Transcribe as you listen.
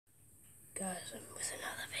guys, with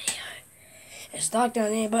another video. It's dark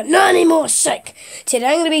down here, but not anymore, sick! Today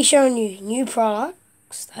I'm going to be showing you new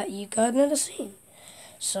products that you guys never seen.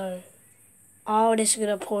 So, I'm just going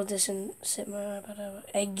to pause this and sit my iPad over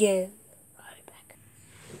again. I'll be back.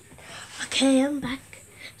 Okay, I'm back.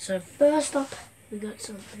 So first up, we got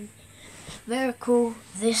something very cool.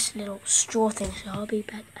 This little straw thing, so I'll be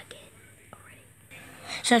back again already.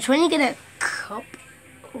 So it's when you get a cup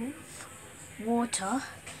of water,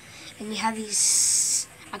 and you have these,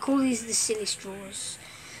 I call these the silly straws.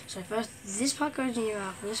 So first, this part goes in your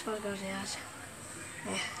mouth, and this part goes out.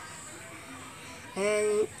 Yeah.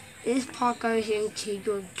 And this part goes into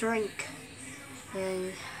your drink.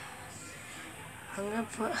 And I'm going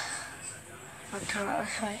to put my camera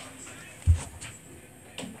this way.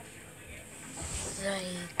 There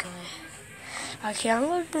you go. Okay, I'm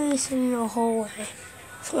going to do this in the hallway.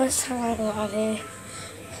 So let's have a look out here.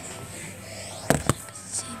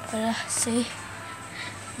 See,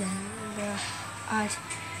 and add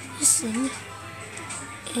this in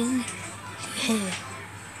here.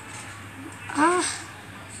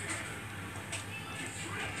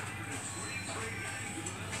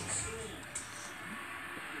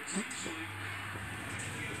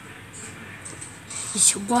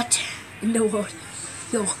 It's what in the world?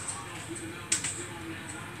 Yo.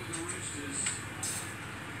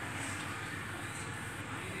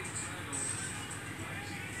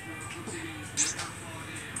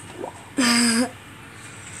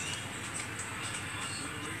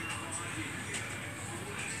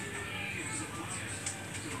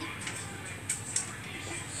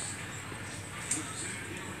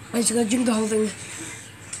 I'm just gonna drink the whole thing.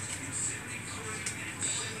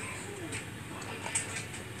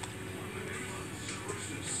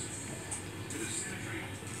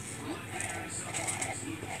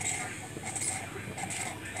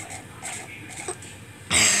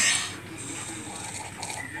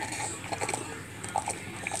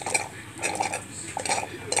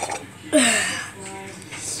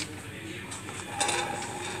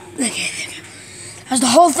 Okay, that's the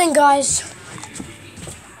whole thing, guys.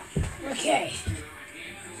 Okay.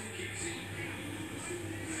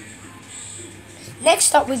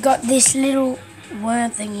 Next up, we got this little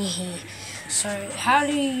word thingy here. So, how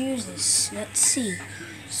do you use this? Let's see.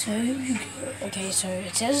 So, you go, okay, so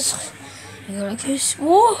it says, you go like this.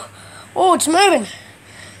 Whoa! Oh, it's moving!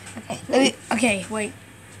 Okay, okay, wait.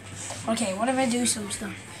 Okay, what if I do some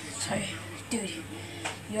stuff? So, dude,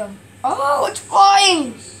 you have, oh, it's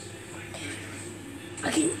flying! I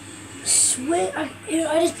can swear, I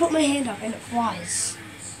just put my hand up and it flies.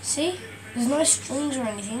 See? There's no strings or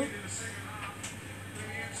anything.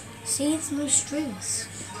 See, it's no strings.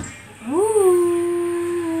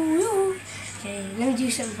 Woo! Okay, let me do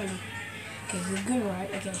something funny. Okay, you're good, right?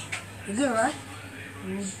 Okay, you're good, right?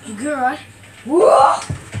 You're good, right? Whoa!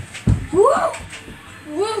 Whoa!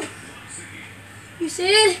 Whoa! You see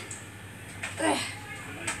it?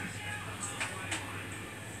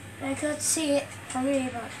 I can't see it from here,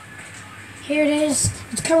 but here it is.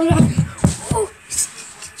 It's coming up. Oh!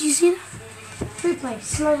 Did you see that? Replay.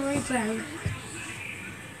 Slow replay.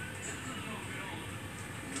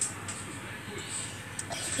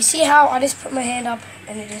 You see how I just put my hand up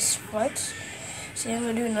and it just floats? See, I'm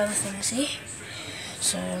going to do another thing, see?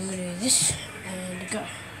 So I'm going to do this and go.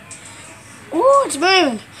 Oh, it's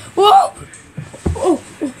moving! Whoa! Oh!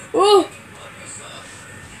 Oh!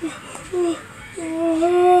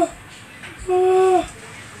 Oh!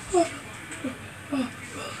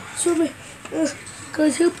 Show me.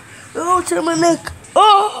 Guys, help. Oh, it's on my neck.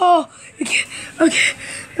 Oh!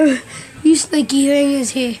 Okay. You sneaky thing is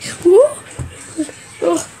here. Whoa!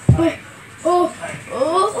 Oh!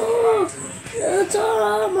 It's all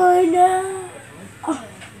on my neck. Oh!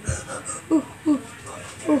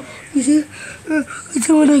 You see? It's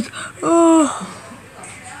on my neck.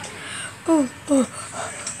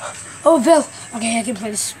 Oh, Bill. Okay, I can play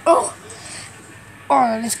this. Oh,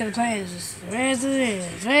 let's go play this.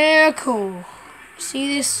 Very cool.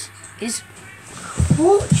 See this? Is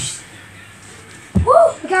whoosh. Woo!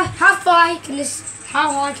 Okay, how high can this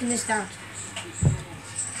down?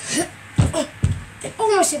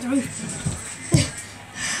 Almost hit the roof.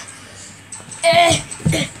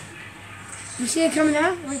 You see it coming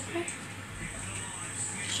out? Right there?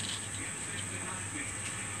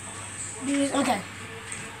 Okay.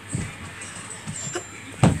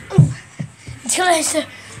 Until I start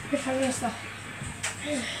repairing stuff.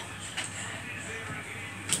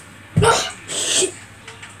 Oh, shit!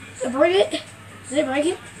 Did I break it? Did I break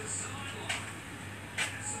it?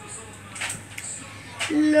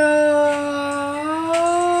 No.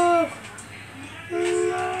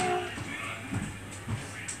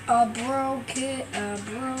 I broke it.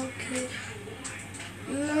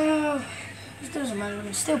 No, it doesn't matter. We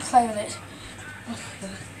can still play with it.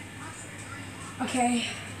 Okay.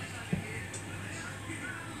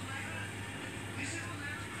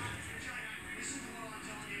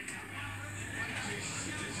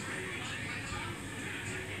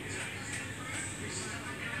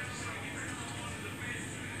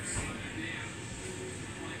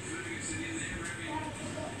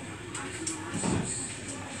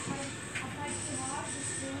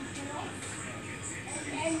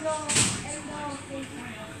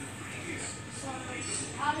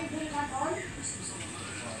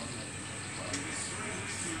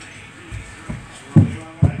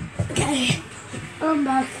 Okay, I'm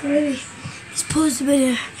back. Ready? Just pause the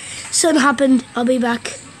video. Something happened. I'll be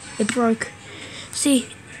back. It broke. See?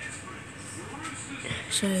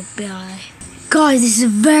 So, bye. Guys, this is a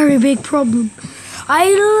very big problem. I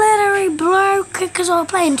literally broke it because I was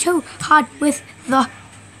playing too hard with the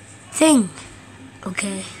thing.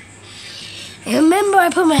 Okay. And remember, I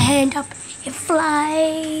put my hand up. It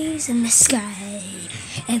flies in the sky.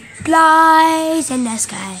 It flies in the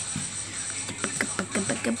sky.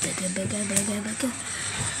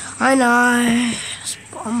 I know.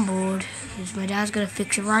 I'm bored. My dad's gonna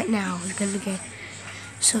fix it right now. He's gonna get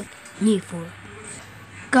some new for it.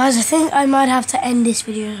 Guys, I think I might have to end this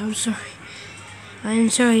video. I'm sorry. I'm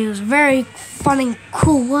sorry. It was very fun and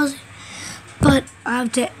cool, was it? But I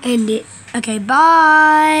have to end it. Okay,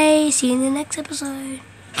 bye. See you in the next episode.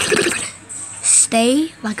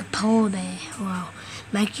 Stay like a polar bear. Wow.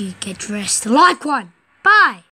 Make you get dressed like one. Bye.